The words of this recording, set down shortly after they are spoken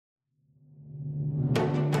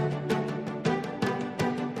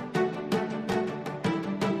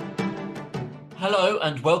Hello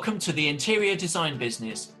and welcome to the Interior Design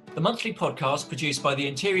Business, the monthly podcast produced by the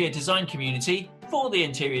interior design community for the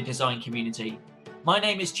interior design community. My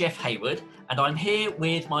name is Jeff Hayward and I'm here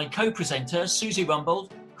with my co-presenter Susie Rumbold,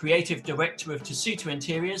 Creative Director of Tessuto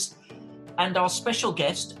Interiors, and our special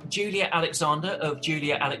guest Julia Alexander of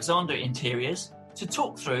Julia Alexander Interiors to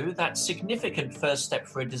talk through that significant first step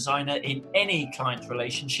for a designer in any client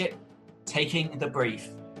relationship, taking the brief.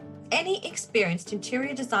 Any experienced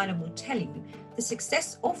interior designer will tell you the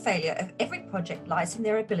success or failure of every project lies in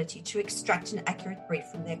their ability to extract an accurate brief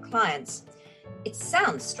from their clients. It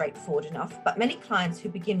sounds straightforward enough, but many clients who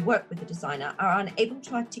begin work with a designer are unable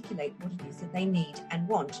to articulate what it is that they need and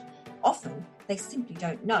want. Often, they simply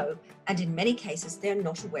don't know, and in many cases, they're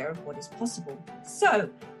not aware of what is possible. So,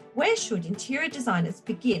 where should interior designers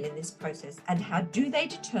begin in this process, and how do they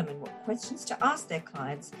determine what questions to ask their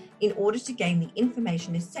clients in order to gain the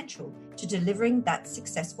information essential to delivering that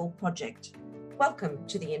successful project? Welcome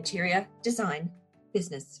to the Interior Design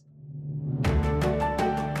Business.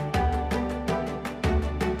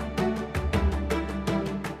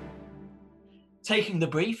 Taking the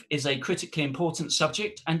brief is a critically important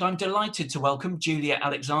subject, and I'm delighted to welcome Julia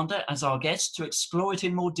Alexander as our guest to explore it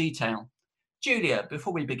in more detail. Julia,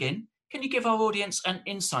 before we begin, can you give our audience an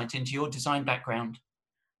insight into your design background?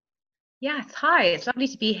 Yes, hi, it's lovely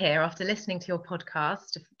to be here after listening to your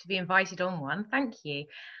podcast, to be invited on one. Thank you.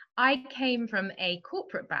 I came from a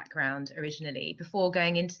corporate background originally before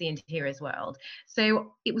going into the interiors world.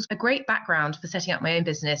 So it was a great background for setting up my own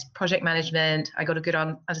business, project management. I got a good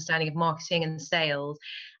understanding of marketing and sales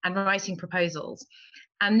and writing proposals.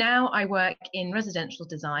 And now I work in residential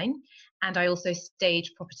design, and I also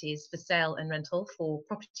stage properties for sale and rental for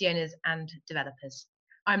property owners and developers.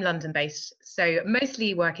 I'm London-based, so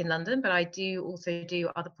mostly work in London, but I do also do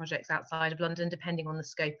other projects outside of London, depending on the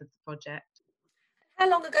scope of the project. How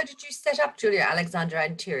long ago did you set up Julia Alexander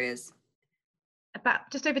Interiors? About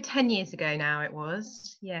just over 10 years ago now it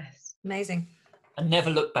was, yes. Amazing. And never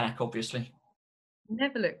look back, obviously.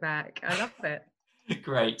 Never look back. I love it.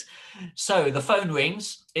 Great. So the phone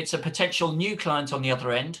rings. It's a potential new client on the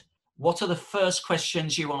other end. What are the first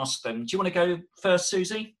questions you ask them? Do you want to go first,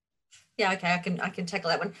 Susie? Yeah, okay, I can tackle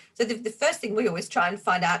that one. So the first thing we always try and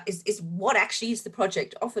find out is what actually is the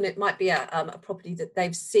project. Often it might be a property that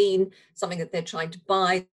they've seen, something that they're trying to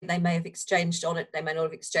buy. They may have exchanged on it, they may not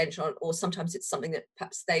have exchanged on it, or sometimes it's something that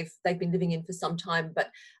perhaps they've been living in for some time,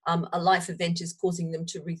 but a life event is causing them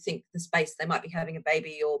to rethink the space. They might be having a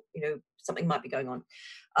baby, or something might be going on.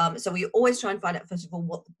 So we always try and find out, first of all,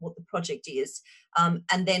 what the project is,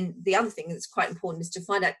 and then the other thing that's quite important is to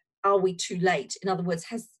find out, are we too late? In other words,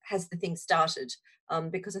 has the thing started?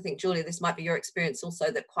 Because I think, Julia, this might be your experience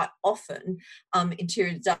also, that quite often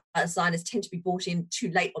interior designers tend to be brought in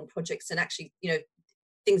too late on projects, and actually,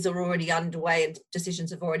 things are already underway and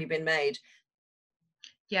decisions have already been made.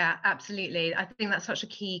 Yeah, absolutely. I think that's such a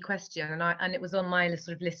key question, and it was on my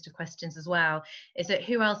sort of list of questions as well. Is that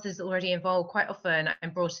who else is already involved? Quite often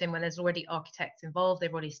I'm brought in when there's already architects involved.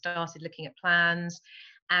 They've already started looking at plans,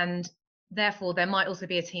 and therefore, there might also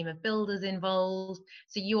be a team of builders involved.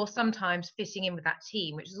 So you're sometimes fitting in with that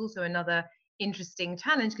team, which is also another interesting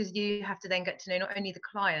challenge, because you have to then get to know not only the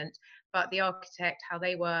client, but the architect, how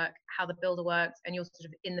they work, how the builder works, and you're sort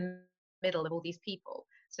of in the middle of all these people.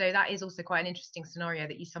 So that is also quite an interesting scenario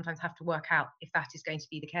that you sometimes have to work out if that is going to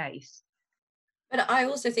be the case. But I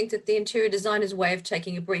also think that the interior designer's way of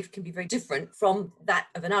taking a brief can be very different from that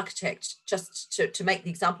of an architect. Just to make the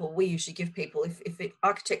example we usually give people, if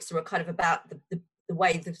architects are kind of about the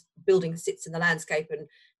way the building sits in the landscape and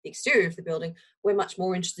the exterior of the building, we're much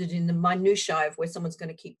more interested in the minutiae of where someone's going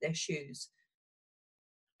to keep their shoes.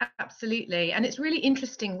 Absolutely. And it's really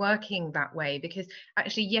interesting working that way, because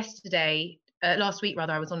actually last week,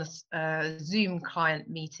 I was on a Zoom client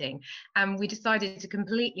meeting, and we decided to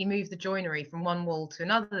completely move the joinery from one wall to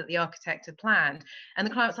another that the architect had planned. And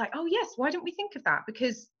the client was like, oh yes, why don't we think of that?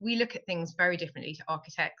 Because we look at things very differently to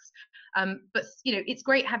architects. But it's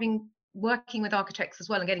great working with architects as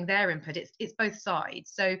well and getting their input. It's both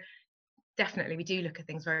sides. So definitely we do look at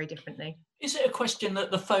things very differently. Is it a question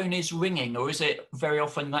that the phone is ringing, or is it very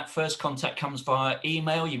often that first contact comes via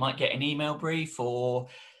email? You might get an email brief, or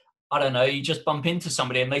I don't know, you just bump into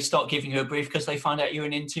somebody and they start giving you a brief because they find out you're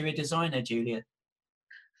an interior designer, Julia?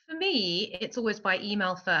 For me, it's always by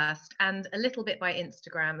email first, and a little bit by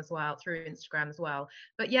Instagram as well, through Instagram as well.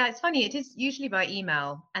 But yeah, it's funny, it is usually by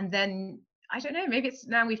email, and then, I don't know, maybe it's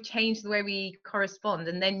now we've changed the way we correspond,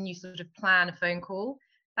 and then you sort of plan a phone call.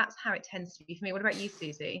 That's how it tends to be for me. What about you,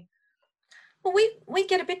 Susie? Well, we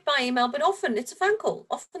get a bit by email, but often it's a phone call.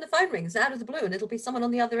 Often the phone rings out of the blue, and it'll be someone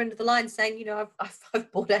on the other end of the line saying,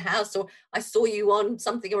 I've bought a house, or I saw you on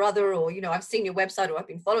something or other, or I've seen your website, or I've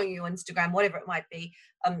been following you on Instagram, whatever it might be.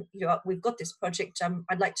 We've got this project.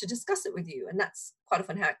 I'd like to discuss it with you, and that's quite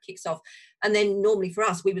often how it kicks off. And then normally for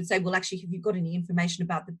us, we would say, well, actually, have you got any information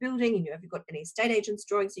about the building? And have you got any estate agents'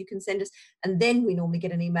 drawings you can send us? And then we normally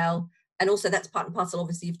get an email. And also that's part and parcel,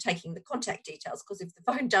 obviously, of taking the contact details, because if the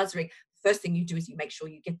phone does ring, the first thing you do is you make sure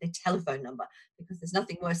you get their telephone number, because there's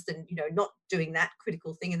nothing worse than, not doing that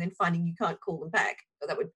critical thing and then finding you can't call them back. So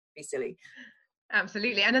that would be silly.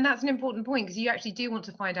 Absolutely. And then that's an important point, because you actually do want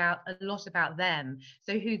to find out a lot about them.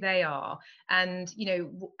 So who they are, and,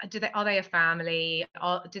 are they a family?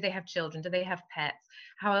 Do they have children? Do they have pets?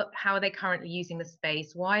 How are they currently using the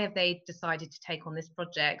space? Why have they decided to take on this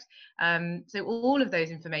project? So all of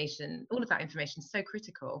that information is so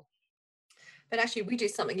critical. But actually, we do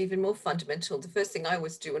something even more fundamental. The first thing I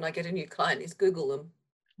always do when I get a new client is Google them.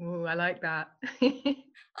 Oh, I like that.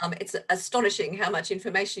 It's astonishing how much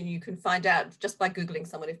information you can find out just by Googling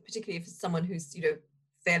someone, particularly if it's someone who's,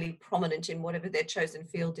 fairly prominent in whatever their chosen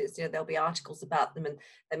field is. There'll be articles about them, and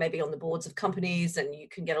they may be on the boards of companies, and you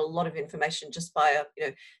can get a lot of information just by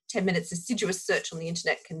 10 minutes assiduous search on the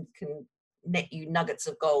internet can net you nuggets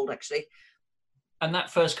of gold, actually. And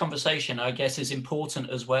that first conversation, I guess, is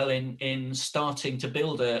important as well in starting to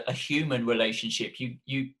build a human relationship.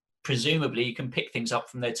 You presumably you can pick things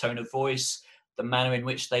up from their tone of voice, the manner in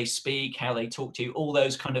which they speak, how they talk to you, all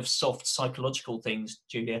those kind of soft psychological things,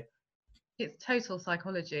 Julia. It's total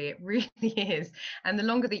psychology. It really is. And the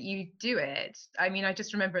longer that you do it, I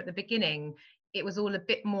just remember at the beginning, it was all a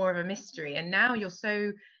bit more of a mystery. And now you're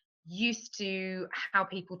so used to how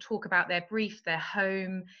people talk about their brief, their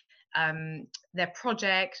home, their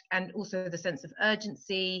project, and also the sense of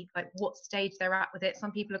urgency, like what stage they're at with it.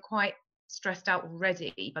 Some people are quite stressed out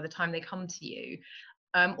already by the time they come to you,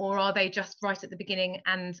 or are they just right at the beginning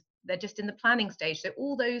and they're just in the planning stage? So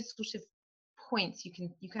all those sort of points you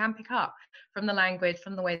can pick up from the language,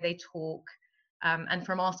 from the way they talk, and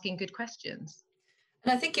from asking good questions.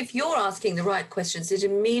 And I think if you're asking the right questions, it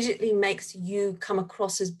immediately makes you come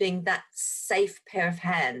across as being that safe pair of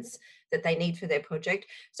hands that they need for their project.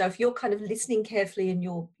 So if you're kind of listening carefully and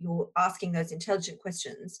you're asking those intelligent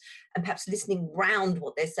questions, and perhaps listening round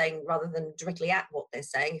what they're saying rather than directly at what they're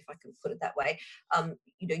saying, if I can put it that way,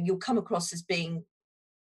 you'll come across as being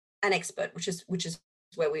an expert, which is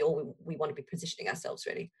where we want to be positioning ourselves,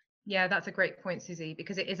 really. Yeah, that's a great point, Susie,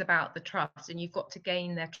 because it is about the trust, and you've got to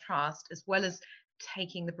gain their trust as well as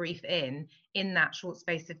taking the brief in that short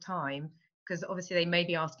space of time, because obviously they may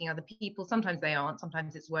be asking other people. Sometimes they aren't.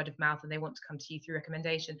 Sometimes it's word of mouth and they want to come to you through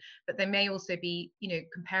recommendation, but they may also be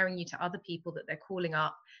comparing you to other people that they're calling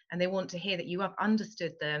up, and they want to hear that you have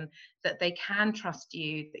understood them, that they can trust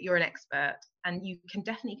you, that you're an expert, and you can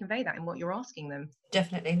definitely convey that in what you're asking them.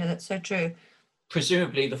 Definitely. No, that's so true.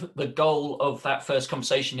 Presumably the goal of that first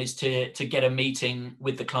conversation is to get a meeting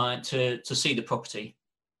with the client to see the property.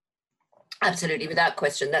 Absolutely, without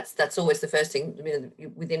question. That's always the first thing.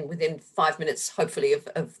 Within 5 minutes, hopefully,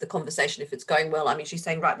 of the conversation, if it's going well, I'm usually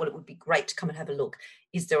saying, right, well, it would be great to come and have a look.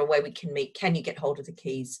 Is there a way we can meet? Can you get hold of the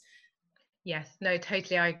keys? Yes, no,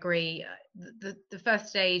 totally, I agree. The first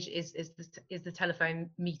stage is the telephone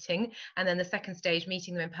meeting, and then the second stage,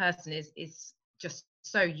 meeting them in person, is just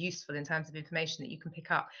so useful in terms of information that you can pick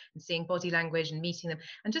up, and seeing body language and meeting them,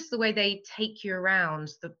 and just the way they take you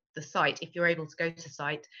around the site, if you're able to go to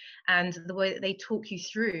site, and the way that they talk you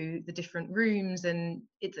through the different rooms. And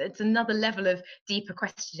it's another level of deeper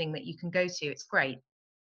questioning that you can go to. It's great.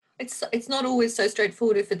 It's not always so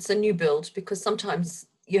straightforward if it's a new build, because sometimes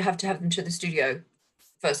you have to have them to the studio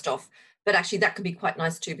first off. But actually that can be quite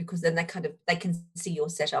nice too, because then they can see your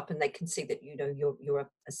setup, and they can see that you're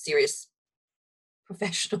a serious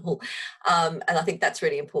professional, and I think that's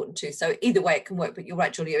really important too. So either way it can work. But you're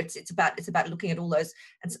right, Julia, it's about looking at all those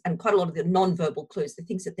and quite a lot of the non-verbal clues, the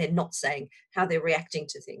things that they're not saying, how they're reacting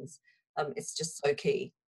to things. It's just so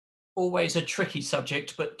key. Always a tricky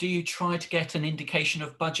subject, but do you try to get an indication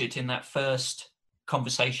of budget in that first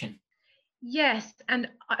conversation? Yes, and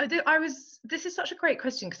this is such a great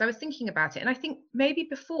question, because I was thinking about it, and I think maybe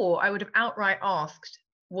before I would have outright asked,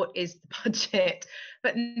 what is the budget?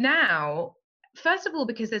 But now, first of all,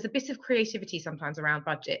 because there's a bit of creativity sometimes around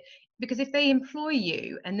budget, because if they employ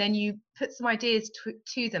you and then you put some ideas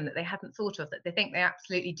to them that they hadn't thought of, that they think they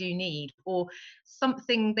absolutely do need, or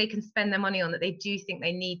something they can spend their money on that they do think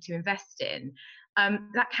they need to invest in,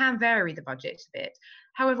 that can vary the budget a bit.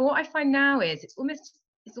 However, what I find now is it's almost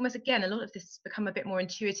it's almost, again, a lot of this has become a bit more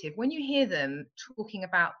intuitive. When you hear them talking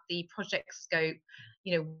about the project scope,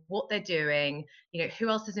 what they're doing, who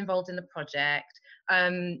else is involved in the project,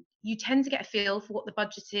 you tend to get a feel for what the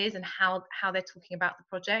budget is and how they're talking about the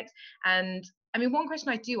project. And I mean, one question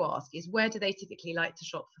I do ask is, where do they typically like to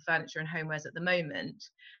shop for furniture and homewares at the moment?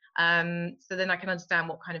 So then I can understand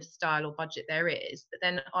what kind of style or budget there is. But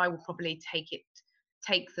then I will probably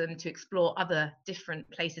take them to explore other different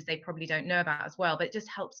places they probably don't know about as well. But it just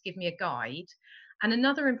helps give me a guide. And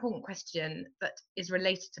another important question that is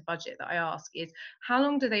related to budget that I ask is, how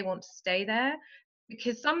long do they want to stay there?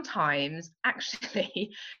 Because sometimes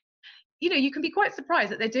actually, you can be quite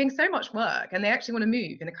surprised that they're doing so much work and they actually want to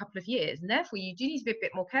move in a couple of years. And therefore you do need to be a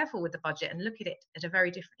bit more careful with the budget and look at it in a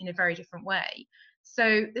very different way.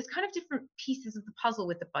 So there's kind of different pieces of the puzzle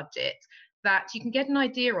with the budget that you can get an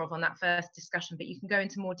idea of on that first discussion, but you can go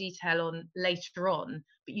into more detail on later on.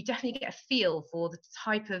 But you definitely get a feel for the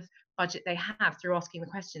type of budget they have through asking the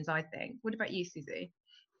questions, I think. What about you, Susie?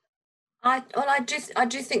 I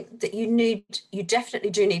do think that you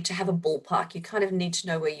definitely do need to have a ballpark. You kind of need to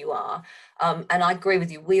know where you are. And I agree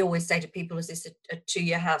with you. We always say to people, is this a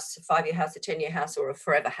 2-year house, a 5-year house, a 10-year house, or a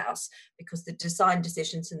forever house? Because the design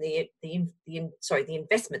decisions and the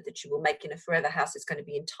investment that you will make in a forever house is going to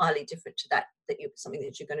be entirely different to something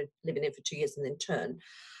that you're going to live in it for 2 years and then turn.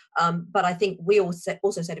 But I think we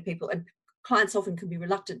also say to people, and clients often can be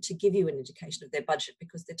reluctant to give you an indication of their budget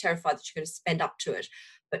because they're terrified that you're going to spend up to it.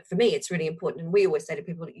 But for me, it's really important. And we always say to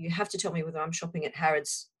people, you have to tell me whether I'm shopping at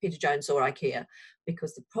Harrods, Peter Jones or IKEA,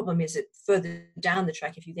 because the problem is that further down the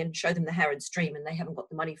track, if you then show them the Harrods dream and they haven't got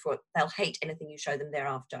the money for it, they'll hate anything you show them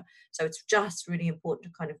thereafter. So it's just really important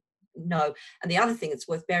to kind of know. And the other thing that's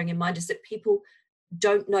worth bearing in mind is that people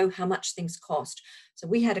don't know how much things cost. So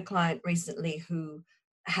we had a client recently who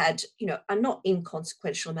had, a not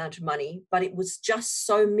inconsequential amount of money, but it was just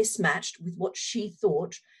so mismatched with what she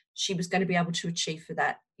thought she was going to be able to achieve for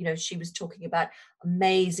that. She was talking about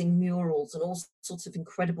amazing murals and all sorts of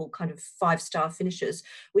incredible kind of 5-star finishes,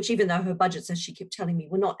 which, even though her budgets, as she kept telling me,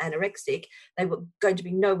 were not anorexic, they were going to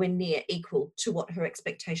be nowhere near equal to what her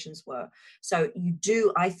expectations were. So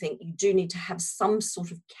I think you do need to have some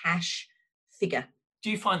sort of cash figure. Do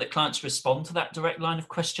you find that clients respond to that direct line of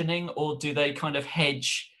questioning, or do they kind of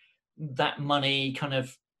hedge that money kind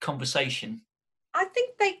of conversation? I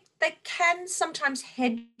think they can sometimes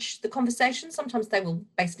hedge the conversation. Sometimes they will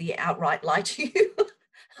basically outright lie to you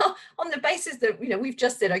on the basis that, we've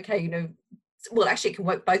just said, okay, well, actually it can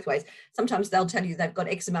work both ways. Sometimes they'll tell you they've got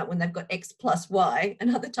X amount when they've got X plus Y,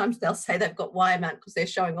 and other times they'll say they've got Y amount because they're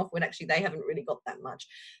showing off when actually they haven't really got that much.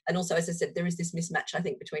 And also, as I said, there is this mismatch, I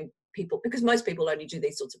think, between people, because most people only do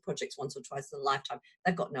these sorts of projects once or twice in a lifetime.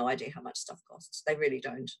 They've got no idea how much stuff costs. They really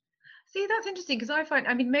don't. See, that's interesting, because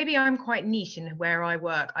maybe I'm quite niche in where I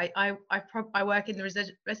work. I work in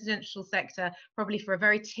the residential sector, probably for a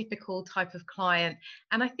very typical type of client,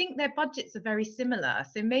 and I think their budgets are very similar.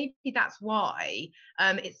 So maybe that's why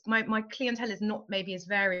it's my clientele is not maybe as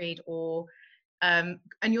varied, or and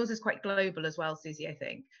yours is quite global as well, Susie, I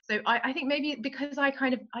think. So I think maybe because I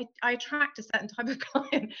attract a certain type of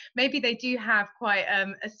client, maybe they do have quite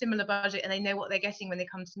a similar budget and they know what they're getting when they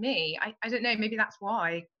come to me. I don't know, maybe that's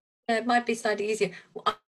why. It might be slightly easier.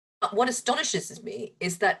 What astonishes me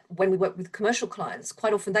is that when we work with commercial clients,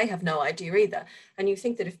 quite often they have no idea either. And you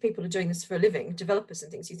think that if people are doing this for a living, developers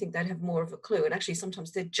and things, you think they'd have more of a clue. And actually,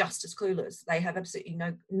 sometimes they're just as clueless. They have absolutely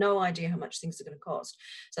no idea how much things are going to cost.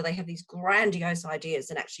 So they have these grandiose ideas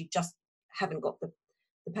and actually just haven't got the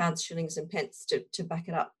pounds, shillings and pence to back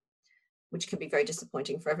it up, which can be very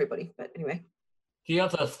disappointing for everybody. But anyway. The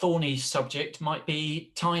other thorny subject might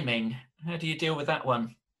be timing. How do you deal with that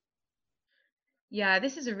one? Yeah,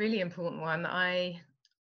 this is a really important one.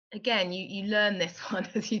 You learn this one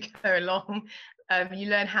as you go along. You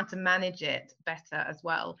learn how to manage it better as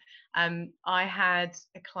well. I had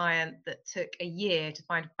a client that took a year to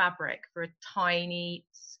find fabric for a tiny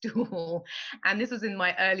stool, and this was in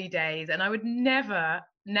my early days, and I would never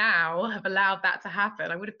now have allowed that to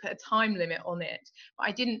happen. I would have put a time limit on it, but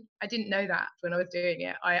I didn't know that when I was doing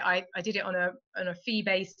it. I did it on a fee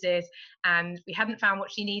basis, and we hadn't found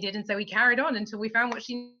what she needed, and so we carried on until we found what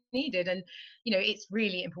she needed. And it's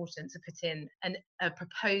really important to put in a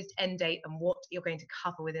proposed end date and what you're going to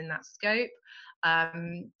cover within that scope.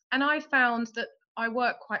 And I found that I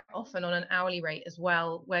work quite often on an hourly rate as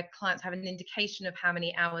well, where clients have an indication of how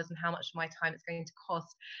many hours and how much of my time it's going to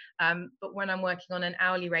cost. But when I'm working on an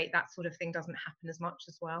hourly rate, that sort of thing doesn't happen as much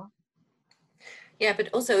as well. Yeah, but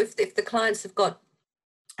also if the clients have got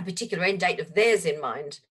a particular end date of theirs in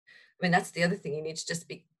mind, I mean, that's the other thing you need to just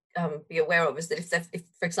be aware of, is that if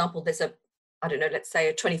for example, there's a I don't know, let's say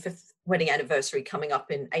a 25th wedding anniversary coming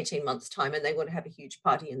up in 18 months' time, and they want to have a huge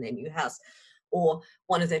party in their new house, or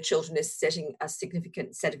one of their children is setting a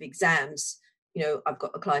significant set of exams. You know, I've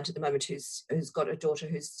got a client at the moment who's got a daughter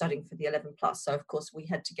who's studying for the 11 plus. So of course we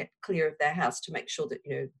had to get clear of their house to make sure that,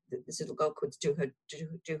 you know, that this little girl could do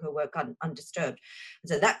her work undisturbed. And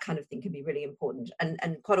so that kind of thing can be really important. And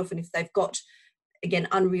quite often, if they've got, again,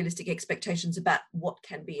 unrealistic expectations about what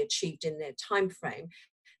can be achieved in their time frame,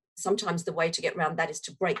 sometimes the way to get around that is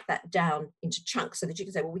to break that down into chunks, so that you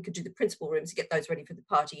can say, well, we could do the principal rooms to get those ready for the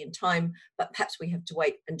party in time, but perhaps we have to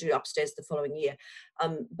wait and do upstairs the following year.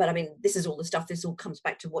 But I mean, this is all the stuff, this all comes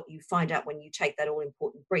back to what you find out when you take that all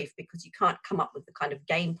important brief, because you can't come up with the kind of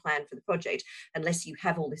game plan for the project unless you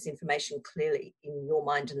have all this information clearly in your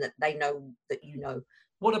mind and that they know that you know.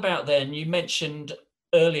 What about then, you mentioned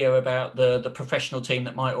earlier about the professional team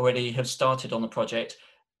that might already have started on the project.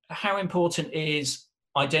 How important is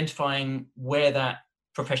identifying where that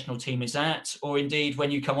professional team is at, or indeed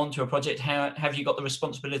when you come onto a project, how have you got the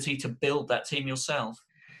responsibility to build that team yourself?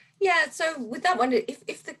 Yeah, so with that one,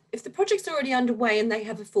 if the project's already underway and they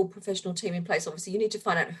have a full professional team in place, obviously you need to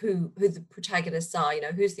find out who the protagonists are. You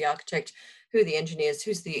know, who's the architect, who are the engineers,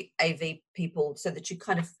 who's the AV people, so that you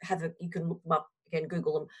kind of you can look them up, again,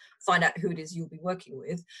 Google them, find out who it is you'll be working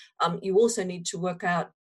with. You also need to work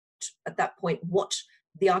out at that point what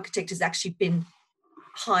the architect has actually been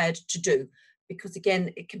hired to do, because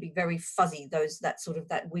again, it can be very fuzzy,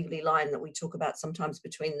 that wiggly line that we talk about sometimes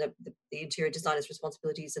between the interior designer's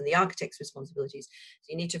responsibilities and the architect's responsibilities.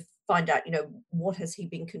 So you need to find out, you know, what has he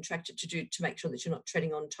been contracted to do to make sure that you're not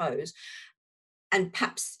treading on toes. And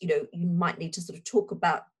perhaps, you know, you might need to sort of talk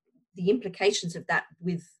about the implications of that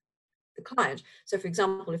with the client. So for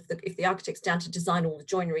example, if the architect's down to design all the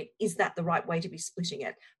joinery, is that the right way to be splitting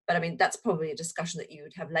it? But I mean, that's probably a discussion that you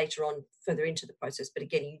would have later on further into the process. But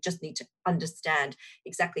again, you just need to understand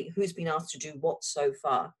exactly who's been asked to do what so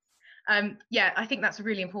far. Yeah, I think that's a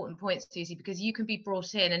really important point, Susie, because you can be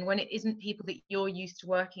brought in, and when it isn't people that you're used to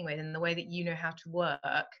working with in the way that you know how to work,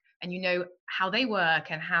 and you know how they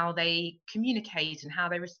work and how they communicate and how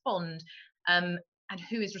they respond, and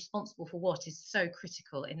who is responsible for what, is so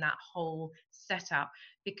critical in that whole setup.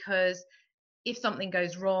 Because if something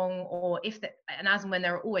goes wrong, or and as and when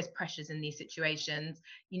there are always pressures in these situations,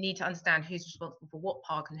 you need to understand who's responsible for what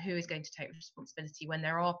part and who is going to take responsibility when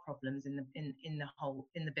there are problems in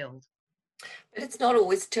the build. But it's not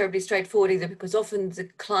always terribly straightforward either, because often the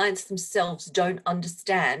clients themselves don't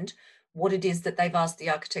understand what it is that they've asked the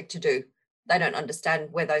architect to do. They don't understand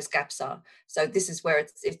where those gaps are. So this is where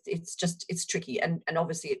it's tricky. And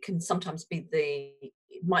obviously it can sometimes be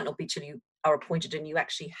it might not be till you are appointed and you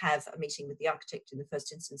actually have a meeting with the architect in the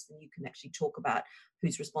first instance, then you can actually talk about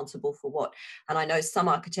who's responsible for what. And I know some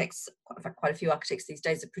architects, in fact, quite a few architects these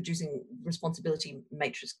days, are producing responsibility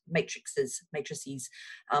matrices,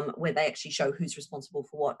 where they actually show who's responsible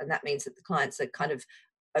for what. And that means that the clients are kind of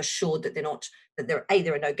assured that there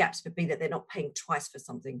are no gaps, but B, that they're not paying twice for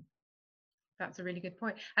something. That's a really good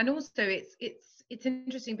point. And also it's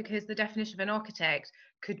interesting because the definition of an architect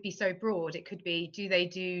could be so broad. It could be, do they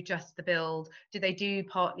do just the build? Do they do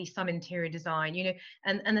partly some interior design? You know,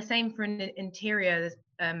 and the same for an interior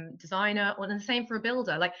designer, or the same for a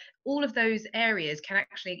builder. Like, all of those areas can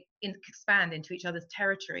actually expand into each other's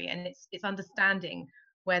territory, and it's understanding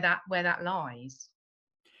where that lies.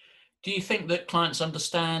 Do you think that clients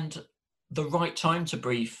understand the right time to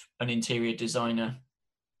brief an interior designer?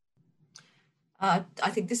 I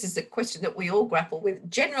think this is a question that we all grapple with.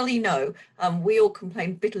 Generally, no. We all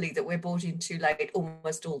complain bitterly that we're brought in too late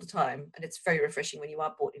almost all the time. And it's very refreshing when you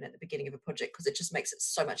are brought in at the beginning of a project, because it just makes it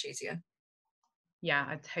so much easier. Yeah,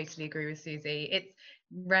 I totally agree with Susie. It's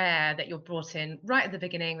rare that you're brought in right at the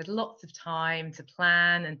beginning with lots of time to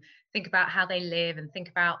plan and think about how they live and think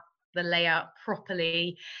about the layout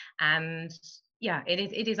properly. And yeah,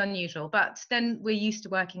 it is unusual, but then we're used to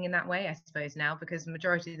working in that way, I suppose, now, because the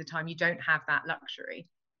majority of the time you don't have that luxury.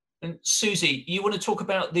 And Susie, you want to talk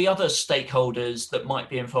about the other stakeholders that might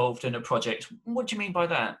be involved in a project. What do you mean by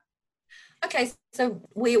that? Okay, so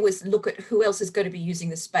we always look at who else is going to be using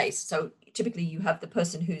the space. So typically you have the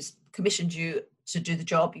person who's commissioned you to do the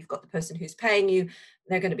job, you've got the person who's paying you,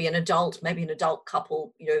 they're going to be an adult, maybe an adult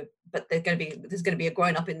couple, you know, but there's going to be a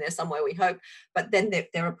grown-up in there somewhere, we hope. But then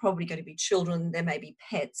there are probably going to be children, there may be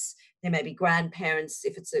pets, there may be grandparents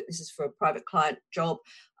if this is for a private client job,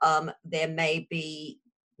 there may be,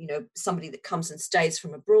 somebody that comes and stays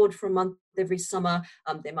from abroad for a month every summer.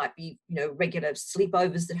 There might be, regular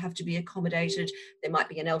sleepovers that have to be accommodated. There might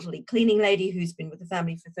be an elderly cleaning lady who's been with the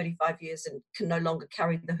family for 35 years and can no longer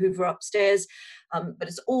carry the Hoover upstairs. But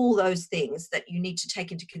it's all those things that you need to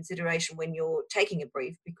take into consideration when you're taking a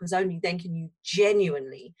brief, because only then can you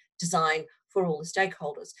genuinely design for all the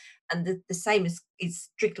stakeholders. And the same is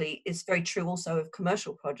very true also of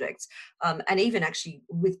commercial projects. And even actually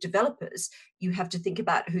with developers, you have to think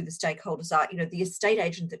about who the stakeholders are. The estate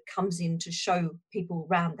agent that comes in to show people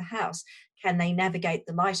around the house, can they navigate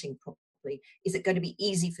the lighting properly? Is it going to be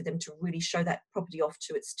easy for them to really show that property off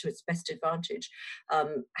to its best advantage?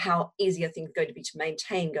 How easy are things going to be to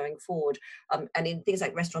maintain going forward? And in things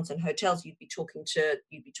like restaurants and hotels, you'd be talking to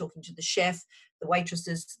the chef, the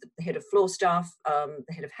waitresses, the head of floor staff,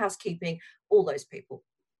 the head of housekeeping, all those people.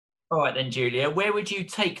 All right then, Julia, where would you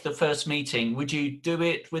take the first meeting? Would you do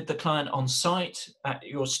it with the client on site, at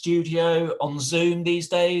your studio, on Zoom these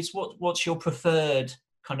days? What's your preferred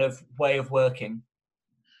kind of way of working?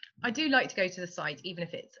 I do like to go to the site, even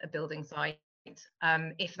if it's a building site,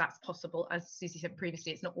 if that's possible. As Susie said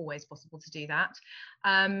previously, it's not always possible to do that.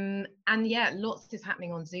 And yeah, lots is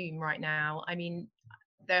happening on Zoom right now. I mean,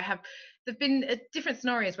 there've been different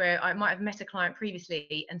scenarios where I might have met a client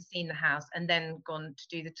previously and seen the house and then gone to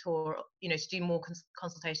do the tour, to do more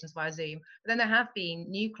consultations via Zoom. But then there have been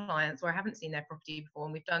new clients where I haven't seen their property before,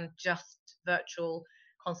 and we've done just virtual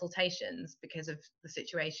consultations because of the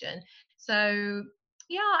situation. So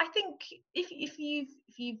yeah, I think if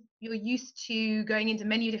you're used to going into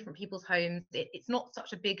many different people's homes, it's not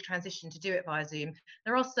such a big transition to do it via Zoom.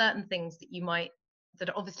 There are certain things that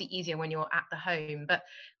are obviously easier when you're at the home, but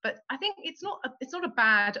I think it's not a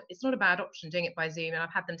bad option doing it by Zoom. And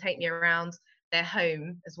I've had them take me around their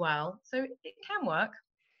home as well, so it can work.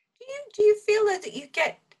 Do you feel that you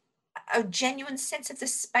get a genuine sense of the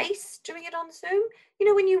space doing it on Zoom?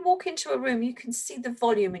 When you walk into a room, you can see the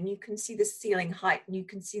volume and you can see the ceiling height and you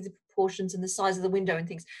can see the proportions and the size of the window and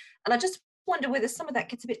things. And I just wonder whether some of that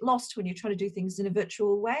gets a bit lost when you're trying to do things in a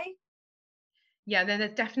virtual way. Yeah,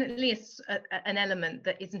 there's definitely an element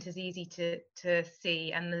that isn't as easy to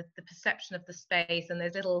see, and the perception of the space and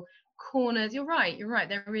those little corners. You're right.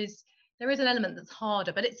 There is an element that's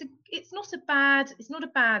harder, but it's not a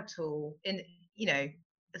bad tool in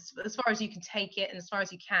as far as you can take it and as far as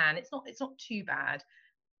you can. It's not too bad.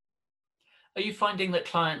 Are you finding that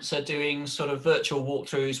clients are doing sort of virtual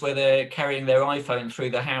walkthroughs where they're carrying their iPhone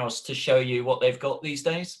through the house to show you what they've got these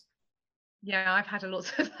days? Yeah, I've had a lot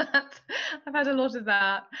of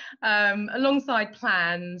that. Alongside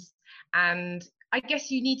plans, and I guess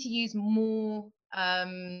you need to use more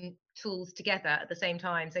tools together at the same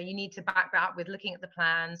time. So you need to back that up with looking at the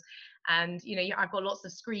plans, and I've got lots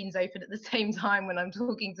of screens open at the same time when I'm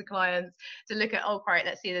talking to clients to look at, right,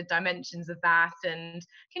 let's see the dimensions of that, and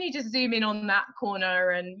can you just zoom in on that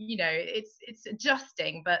corner, and it's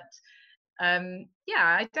adjusting. But I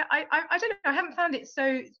don't know, I haven't found it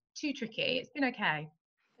too tricky. It's been okay.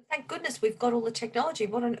 Thank goodness we've got all the technology.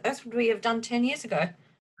 What on earth would we have done 10 years ago?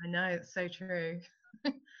 I know, it's so true.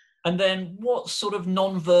 And then what sort of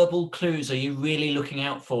non-verbal clues are you really looking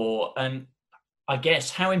out for? And I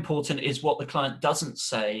guess how important is what the client doesn't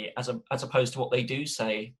say as opposed to what they do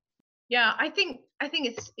say? Yeah, I think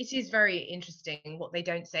it is very interesting what they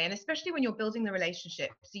don't say, and especially when you're building the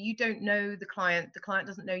relationship. So you don't know the client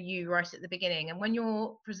doesn't know you right at the beginning. And when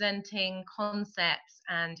you're presenting concepts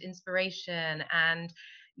and inspiration, and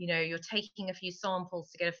you're taking a few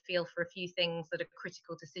samples to get a feel for a few things that are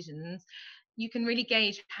critical decisions, you can really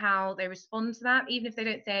gauge how they respond to that, even if they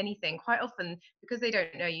don't say anything. Quite often, because they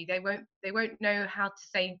don't know you, they won't know how to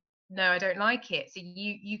say, no, I don't like it. So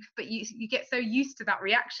you get so used to that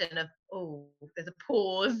reaction of, oh, there's a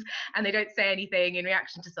pause and they don't say anything in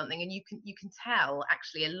reaction to something, and you can tell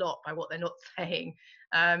actually a lot by what they're not saying.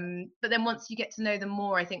 But then once you get to know them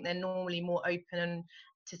more, I think they're normally more open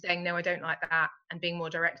to saying, no, I don't like that, and being more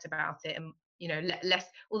direct about it, and less,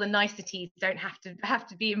 all the niceties don't have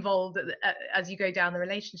to be involved as you go down the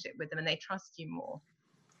relationship with them, and they trust you more.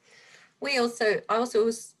 I also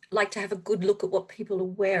always like to have a good look at what people are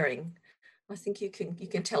wearing. I think you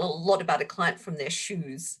can tell a lot about a client from their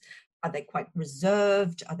shoes. Are they quite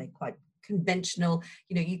reserved? Are they quite conventional?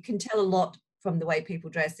 You can tell a lot from the way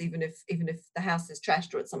people dress, even if the house is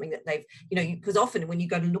trashed or it's something that they've, because often when you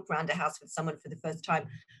go to look around a house with someone for the first time,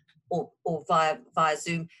 or via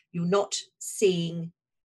Zoom, you're not seeing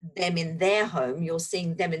them in their home, you're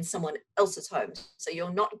seeing them in someone else's home. So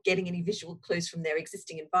you're not getting any visual clues from their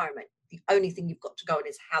existing environment. the only thing you've got to go on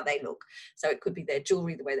is how they look. So it could be their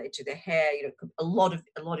jewelry, the way they do their hair, you know, a lot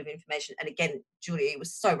of information. And again, Julia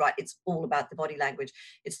was so right. It's all about the body language.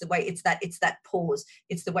 It's the way, it's that pause.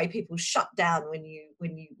 It's the way people shut down when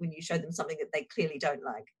you show them something that they clearly don't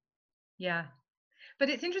like. Yeah. But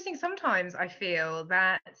it's interesting, sometimes I feel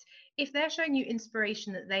that if they're showing you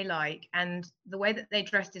inspiration that they like, and the way that they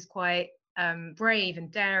dressed is quite brave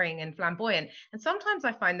and daring and flamboyant, and sometimes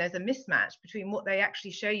I find there's a mismatch between what they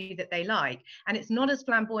actually show you that they like, and it's not as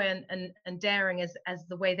flamboyant and daring as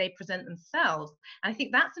the way they present themselves. And I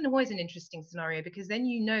think that's always an interesting scenario, because then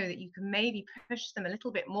you know that you can maybe push them a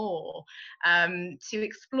little bit more to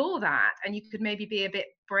explore that, and you could maybe be a bit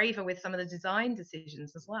braver with some of the design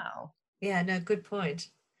decisions as well. Yeah, no, good point.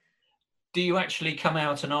 Do you actually come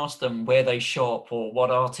out and ask them where they shop, or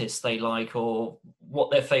what artists they like, or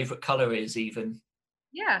what their favourite colour is even?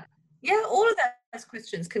 Yeah. Yeah, all of those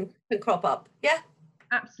questions can crop up. Yeah.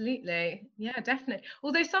 Absolutely. Yeah, definitely.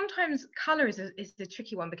 Although sometimes colour is a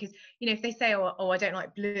tricky one, because, you know, if they say, oh, I don't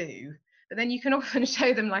like blue, but then you can often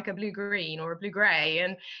show them like a blue green or a blue grey,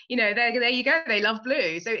 and, you know, there you go, they love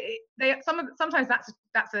blue. So sometimes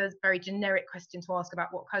that's a very generic question to ask about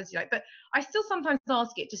what colours you like, but I still sometimes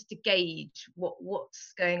ask it just to gauge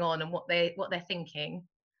what's going on and what they're thinking.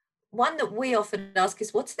 One that we often ask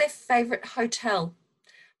is, what's their favourite hotel?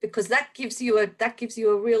 Because that gives you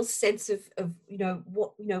a real sense of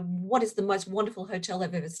what is the most wonderful hotel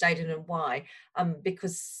they've ever stayed in, and why.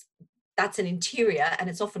 Because that's an interior, and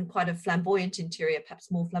it's often quite a flamboyant interior,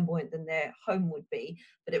 perhaps more flamboyant than their home would be,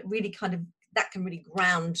 but it really that can really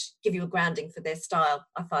give you a grounding for their style,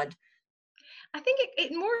 I find. I think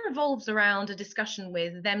it more revolves around a discussion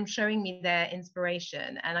with them showing me their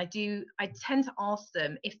inspiration, and I tend to ask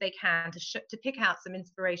them if they can to pick out some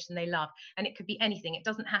inspiration they love, and it could be anything. It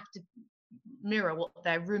doesn't have to mirror what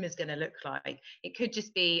their room is going to look like. It could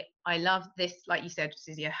just be, I love this, like you said,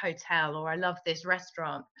 Susie, a hotel, or I love this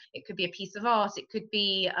restaurant. It could be a piece of art. It could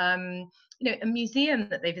be a museum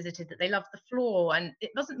that they visited that they love the floor, and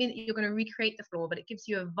it doesn't mean that you're going to recreate the floor, but it gives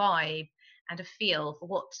you a vibe and a feel for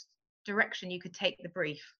what direction you could take the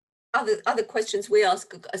brief. Other questions we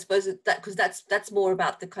ask, I suppose, because that's more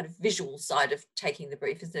about the kind of visual side of taking the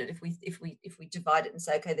brief, isn't it? If we divide it and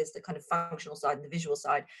say, okay, there's the kind of functional side and the visual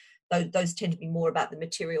side, those tend to be more about the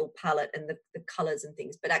material palette and the colors and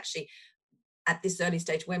things. But actually, at this early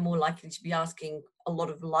stage, we're more likely to be asking a lot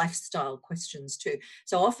of lifestyle questions too.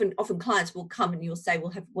 So often clients will come and you'll say,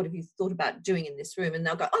 well, what have you thought about doing in this room? And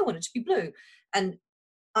they'll go, I want it to be blue. And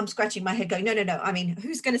I'm scratching my head going, no. I mean,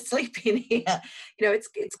 who's going to sleep in here? You know,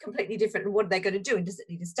 it's completely different. And what are they going to do? And does it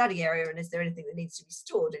need a study area? And is there anything that needs to be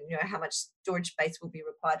stored? And, you know, how much storage space will be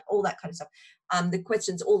required? All that kind of stuff. The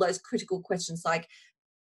questions, all those critical questions like,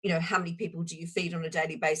 you know, how many people do you feed on a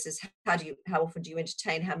daily basis? How often do you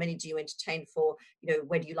entertain? How many do you entertain for? You know,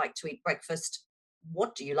 where do you like to eat breakfast?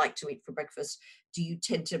 What do you like to eat for breakfast? Do you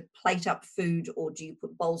tend to plate up food, or do you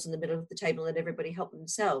put bowls in the middle of the table and let everybody help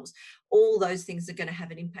themselves? All those things are going to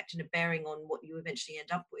have an impact and a bearing on what you eventually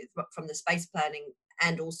end up with, from the space planning,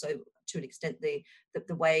 and also to an extent the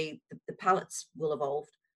way the palettes will evolve.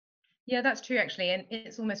 Yeah, that's true, actually. And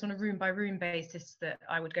it's almost on a room by room basis that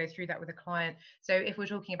I would go through that with a client. So if we're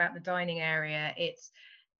talking about the dining area,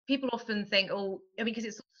 people often think, because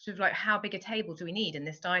it's sort of like, how big a table do we need in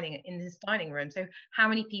this dining room? So how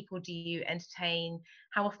many people do you entertain?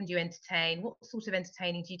 How often do you entertain? What sort of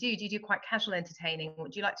entertaining do you do? Do you do quite casual entertaining, or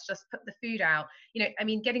do you like to just put the food out? You know, I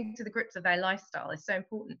mean, getting to the grips of their lifestyle is so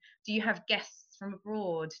important. Do you have guests from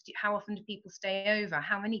abroad? How often do people stay over?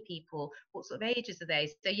 How many people? What sort of ages are they?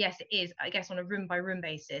 So yes, it is, I guess, on a room by room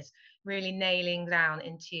basis, really nailing down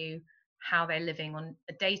into how they're living on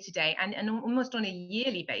a day-to-day and almost on a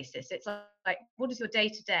yearly basis. It's like, what is your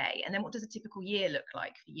day-to-day, and then what does a typical year look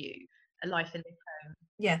like for you, a life in this home?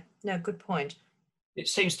 Yeah, no, good point. It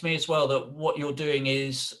seems to me as well that what you're doing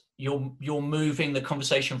is you're moving the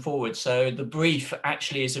conversation forward. So the brief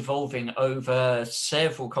actually is evolving over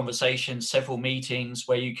several conversations, several meetings,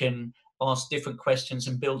 where you can ask different questions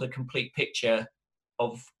and build a complete picture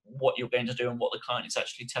of what you're going to do and what the client is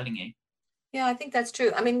actually telling you. Yeah, I think that's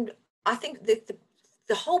true. I mean, I think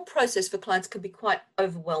the whole process for clients can be quite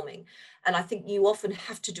overwhelming. And I think you often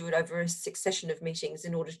have to do it over a succession of meetings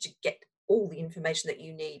in order to get all the information that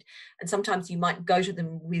you need. And sometimes you might go to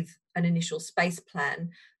them with an initial space plan,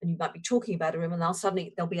 and you might be talking about a room, and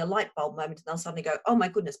there'll be a light bulb moment, and they'll suddenly go, oh my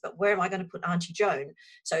goodness, but where am I going to put Auntie Joan?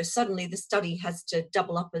 So suddenly the study has to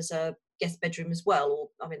double up as a guest bedroom as well.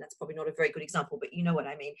 Or, I mean, that's probably not a very good example, but you know what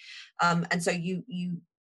I mean. And so you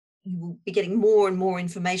will be getting more and more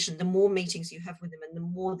information the more meetings you have with them, and the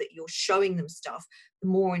more that you're showing them stuff, the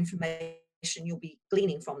more information you'll be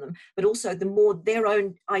gleaning from them, but also the more their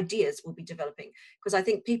own ideas will be developing. Because I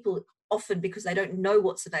think people often, because they don't know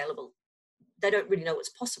what's available, they don't really know what's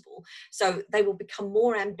possible. So they will become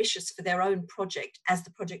more ambitious for their own project as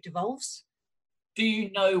the project evolves. Do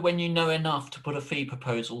you know when you know enough to put a fee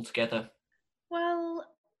proposal together? Well,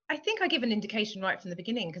 I think I give an indication right from the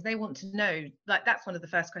beginning, because they want to know, like, that's one of the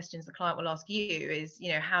first questions the client will ask you is,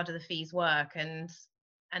 how do the fees work? And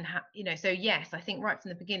how, so yes, I think right from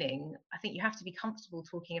the beginning, I think you have to be comfortable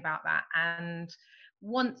talking about that. And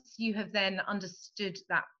once you have then understood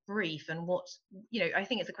that brief and what, I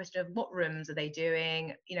think it's a question of what rooms are they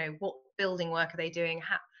doing, what building work are they doing,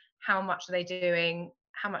 how much are they doing,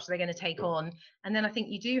 how much are they going to take on? And then I think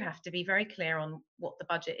you do have to be very clear on what the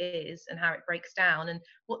budget is and how it breaks down and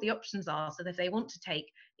what the options are. So that if they want to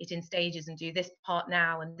take it in stages and do this part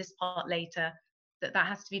now and this part later, that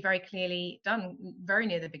has to be very clearly done very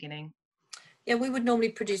near the beginning. Yeah, we would normally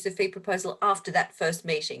produce a fee proposal after that first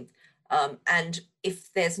meeting. And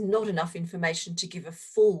if there's not enough information to give a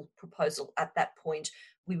full proposal at that point,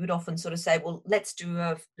 we would often sort of say, well,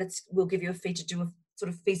 we'll give you a fee to do a sort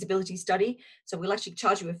of feasibility study. So we'll actually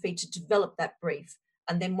charge you a fee to develop that brief.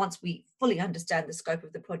 And then once we fully understand the scope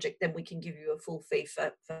of the project, then we can give you a full fee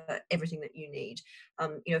for everything that you need,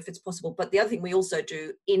 if it's possible. But the other thing we also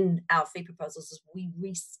do in our fee proposals is we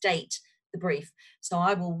restate the brief. So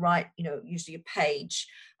I will write, usually a page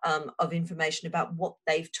of information about what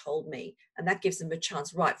they've told me. And that gives them a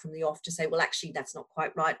chance right from the off to say, well, actually, that's not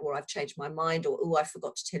quite right, or I've changed my mind, or, oh, I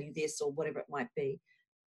forgot to tell you this, or whatever it might be.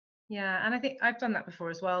 Yeah, and I think I've done that before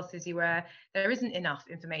as well, Susie, where there isn't enough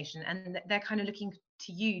information and they're kind of looking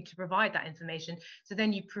to you to provide that information. So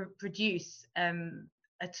then you produce a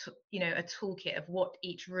toolkit of what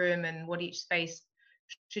each room and what each space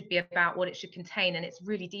should be about, what it should contain, and it's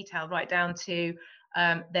really detailed right down to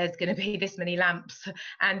there's going to be this many lamps,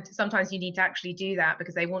 and sometimes you need to actually do that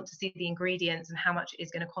because they want to see the ingredients and how much it is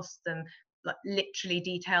going to cost them, like literally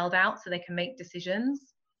detailed out so they can make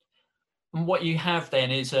decisions. And what you have then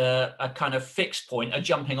is a kind of fixed point, a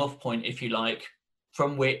jumping off point, if you like,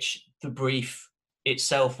 from which the brief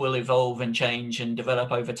itself will evolve and change and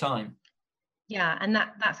develop over time. Yeah, and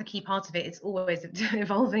that's a key part of it. It's always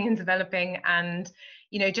evolving and developing, and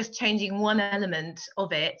just changing one element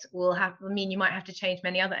of it will mean you might have to change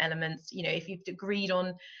many other elements. If you've agreed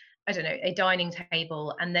on, I don't know, a dining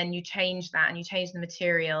table, and then you change that and you change the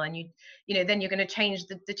material, and then you're going to change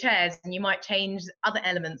the chairs, and you might change other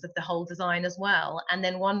elements of the whole design as well. And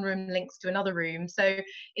then one room links to another room. So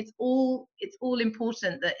it's all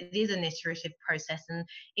important that it is an iterative process, and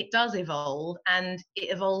it does evolve, and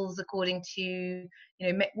it evolves according to,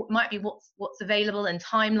 might be what's available, and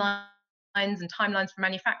timelines for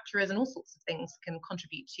manufacturers, and all sorts of things can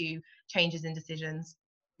contribute to changes in decisions.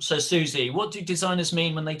 So, Susie, what do designers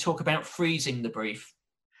mean when they talk about freezing the brief?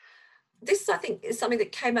 This, I think, is something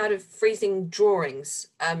that came out of freezing drawings.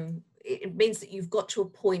 It means that you've got to a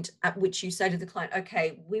point at which you say to the client,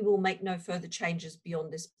 okay, we will make no further changes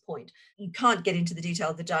beyond this point. You can't get into the detail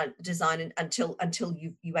of the design until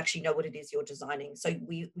you actually know what it is you're designing. So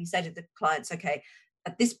we say to the clients, okay,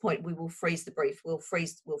 at this point, we will freeze the brief. We'll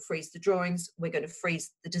freeze the drawings. We're going to freeze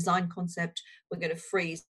the design concept. We're going to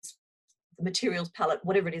freeze the materials palette,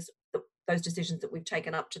 whatever it is, those decisions that we've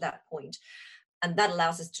taken up to that point. And that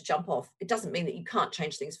allows us to jump off. It doesn't mean that you can't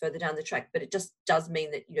change things further down the track, but it just does mean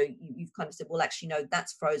that, you've kind of said, well, actually, no,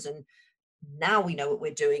 that's frozen. Now we know what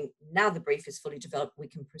we're doing. Now the brief is fully developed, we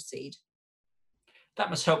can proceed. That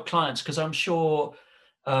must help clients, because I'm sure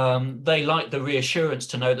they like the reassurance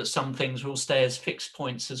to know that some things will stay as fixed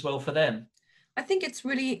points as well for them. I think it's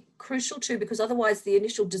really crucial too, because otherwise the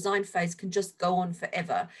initial design phase can just go on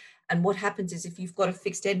forever. And what happens is, if you've got a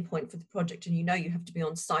fixed endpoint for the project and you have to be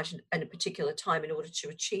on site at a particular time in order to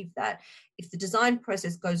achieve that, if the design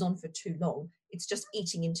process goes on for too long, it's just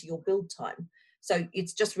eating into your build time. So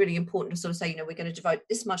it's just really important to sort of say, we're going to devote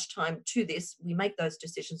this much time to this. We make those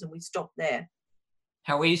decisions and we stop there.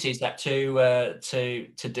 How easy is that to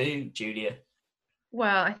do, Julia?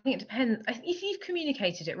 Well, I think it depends. If you've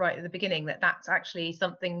communicated it right at the beginning, that's actually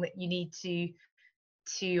something that you need to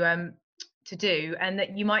do, and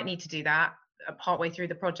that you might need to do that partway through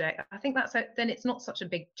the project, I think then it's not such a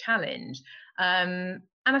big challenge. And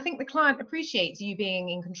I think the client appreciates you being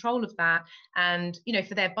in control of that, and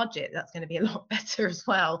for their budget, that's going to be a lot better as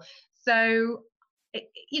well. So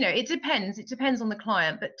it depends on the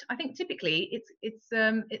client, but I think typically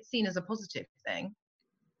it's seen as a positive thing.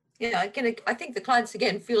 Yeah, again, I think the clients,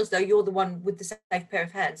 again, feel as though you're the one with the safe pair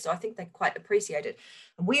of hands. So I think they quite appreciate it.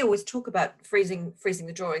 And we always talk about freezing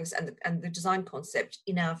the drawings and the design concept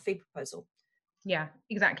in our fee proposal. Yeah,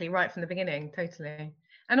 exactly. Right from the beginning. Totally.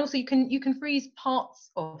 And also you can freeze parts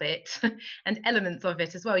of it and elements of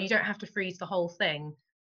it as well. You don't have to freeze the whole thing.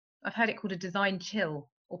 I've heard it called a design chill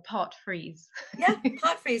or part freeze. Yeah,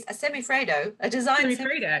 part freeze, a semi-Fredo, a design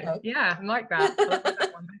semi-Fredo. Yeah, I like that. I like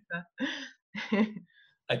that one better.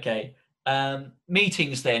 Okay.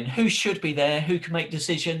 Meetings then. Who should be there? Who can make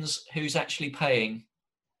decisions? Who's actually paying?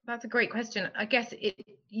 That's a great question. I guess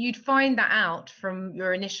you'd find that out from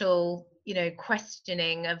your initial,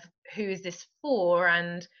 questioning of who is this for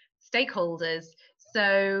and stakeholders.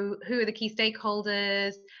 So who are the key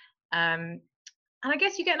stakeholders? And I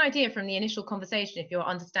guess you get an idea from the initial conversation if you're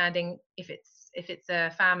understanding if it's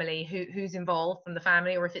a family, who's involved from the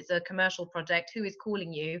family, or if it's a commercial project, who is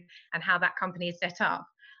calling you and how that company is set up.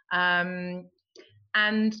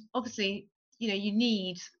 And obviously, you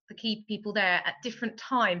need the key people there at different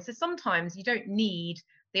times. So sometimes you don't need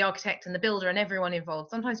the architect and the builder and everyone involved.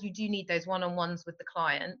 Sometimes you do need those one-on-ones with the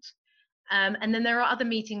client. And then there are other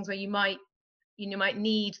meetings where you might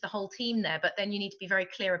need the whole team there, but then you need to be very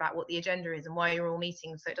clear about what the agenda is and why you're all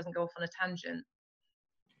meeting so it doesn't go off on a tangent.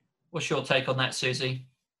 What's your take on that, Susie?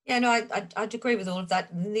 Yeah, no, I'd agree with all of that.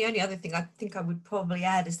 And the only other thing I think I would probably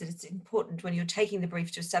add is that it's important when you're taking the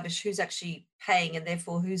brief to establish who's actually paying and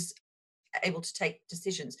therefore who's able to take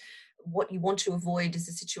decisions. What you want to avoid is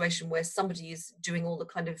a situation where somebody is doing all the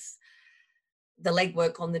kind of the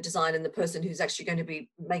legwork on the design, and the person who's actually going to be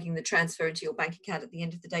making the transfer into your bank account at the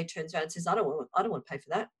end of the day turns around and says, I don't want to pay for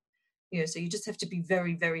that. So you just have to be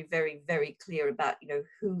very, very, very, very clear about,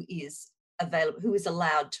 who is available, who is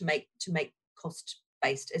allowed to make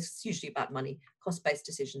cost-based. It's usually about money, cost-based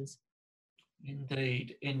decisions.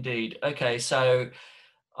 Indeed. Okay, so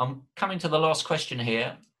I'm coming to the last question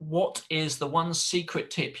here. What is the one secret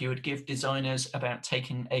tip you would give designers about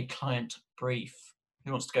taking a client brief?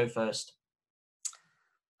 Who wants to go first?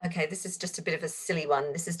 Okay, this is just a bit of a silly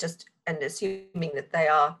one. This is just, and assuming that they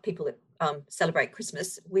are people that celebrate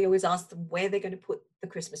Christmas, we always ask them where they're going to put the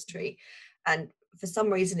Christmas tree. And for some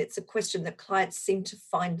reason, it's a question that clients seem to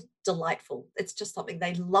find delightful. It's just something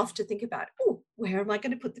they love to think about. Oh, where am I going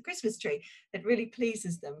to put the Christmas tree? It really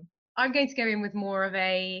pleases them. I'm going to go in with more of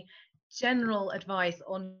a general advice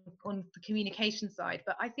on the communication side,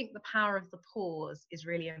 but I think the power of the pause is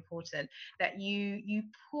really important, that you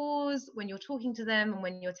pause when you're talking to them and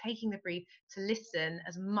when you're taking the brief to listen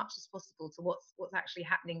as much as possible to what's actually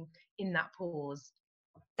happening in that pause.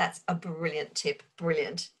 That's a brilliant tip.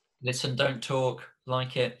 Brilliant. Listen, don't talk.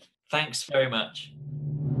 Like it. Thanks very much.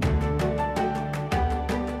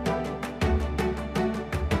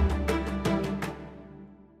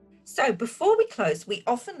 So before we close, we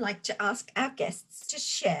often like to ask our guests to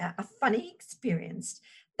share a funny experience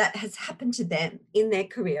that has happened to them in their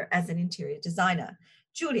career as an interior designer.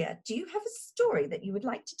 Julia, do you have a story that you would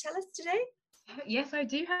like to tell us today? Yes, I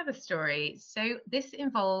do have a story. So this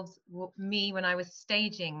involves me when I was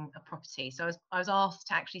staging a property. So I was asked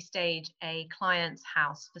to actually stage a client's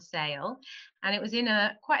house for sale, and it was in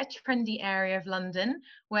quite a trendy area of London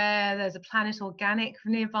where there's a Planet Organic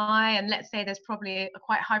nearby, and let's say there's probably a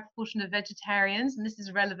quite high proportion of vegetarians, and this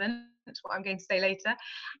is relevant to what I'm going to say later.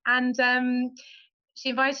 And she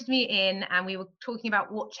invited me in, and we were talking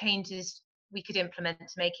about what changes we could implement to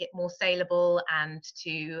make it more saleable and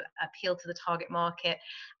to appeal to the target market.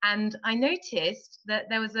 And I noticed that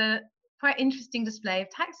there was a quite interesting display of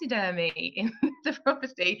taxidermy in the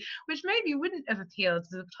property, which maybe wouldn't have appealed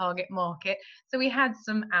to the target market. So we had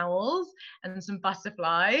some owls and some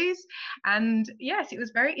butterflies, and yes, it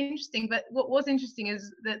was very interesting. But what was interesting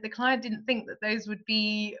is that the client didn't think that those would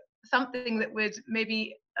be something that would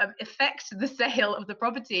maybe affect the sale of the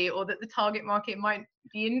property, or that the target market might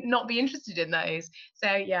not be interested in those.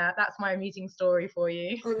 So yeah, that's my amusing story for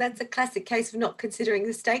you. Well, that's a classic case of not considering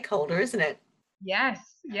the stakeholder, isn't it? Yes,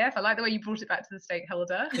 I like the way you brought it back to the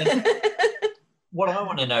stakeholder. What I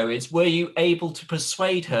want to know is, were you able to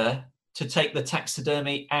persuade her to take the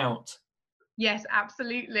taxidermy out? Yes,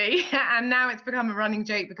 absolutely. And now it's become a running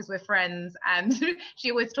joke because we're friends, and she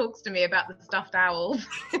always talks to me about the stuffed owls.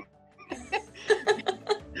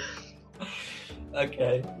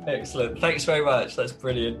 Okay, excellent. Thanks very much. That's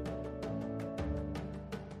brilliant.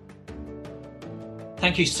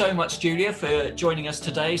 Thank you so much, Julia, for joining us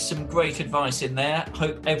today. Some great advice in there.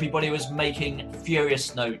 Hope everybody was making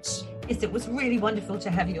furious notes. Yes, it was really wonderful to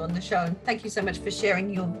have you on the show, and thank you so much for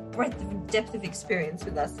sharing your breadth and depth of experience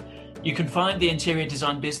with us. You can find the Interior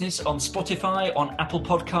Design Business on Spotify, on Apple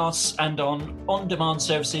Podcasts, and on-demand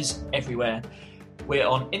services everywhere. We're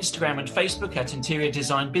on Instagram and Facebook at Interior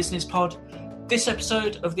Design Business Pod. This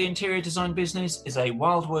episode of the Interior Design Business is a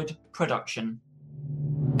Wildwood production.